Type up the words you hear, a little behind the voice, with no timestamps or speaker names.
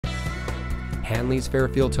Hanlees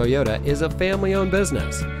Fairfield Toyota is a family-owned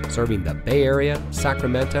business, serving the Bay Area,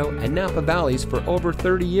 Sacramento, and Napa Valleys for over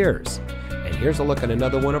 30 years. And here's a look at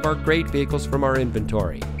another one of our great vehicles from our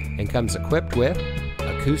inventory, and comes equipped with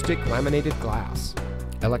acoustic laminated glass,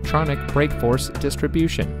 electronic brake force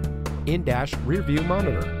distribution, in-dash rear view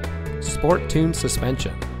monitor, sport tuned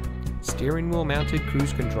suspension, steering wheel mounted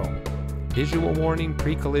cruise control, visual warning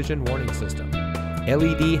pre-collision warning system,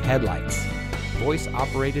 LED headlights, voice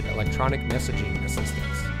operated electronic messaging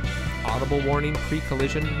assistance, audible warning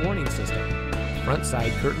pre-collision warning system, front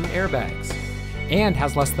side curtain airbags, and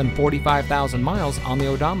has less than 45,000 miles on the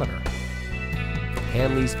odometer.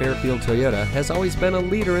 Hanlees Fairfield Toyota has always been a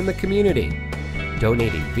leader in the community,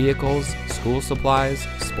 donating vehicles, school supplies,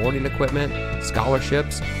 sporting equipment,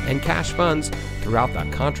 scholarships, and cash funds throughout the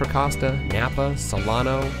Contra Costa, Napa,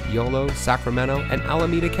 Solano, Yolo, Sacramento, and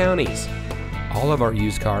Alameda counties. All of our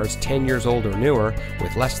used cars 10 years old or newer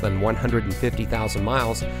with less than 150,000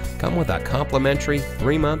 miles come with a complimentary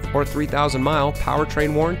 3-month or 3,000-mile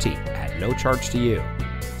powertrain warranty at no charge to you.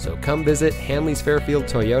 So come visit Hanlees Fairfield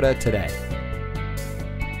Toyota today.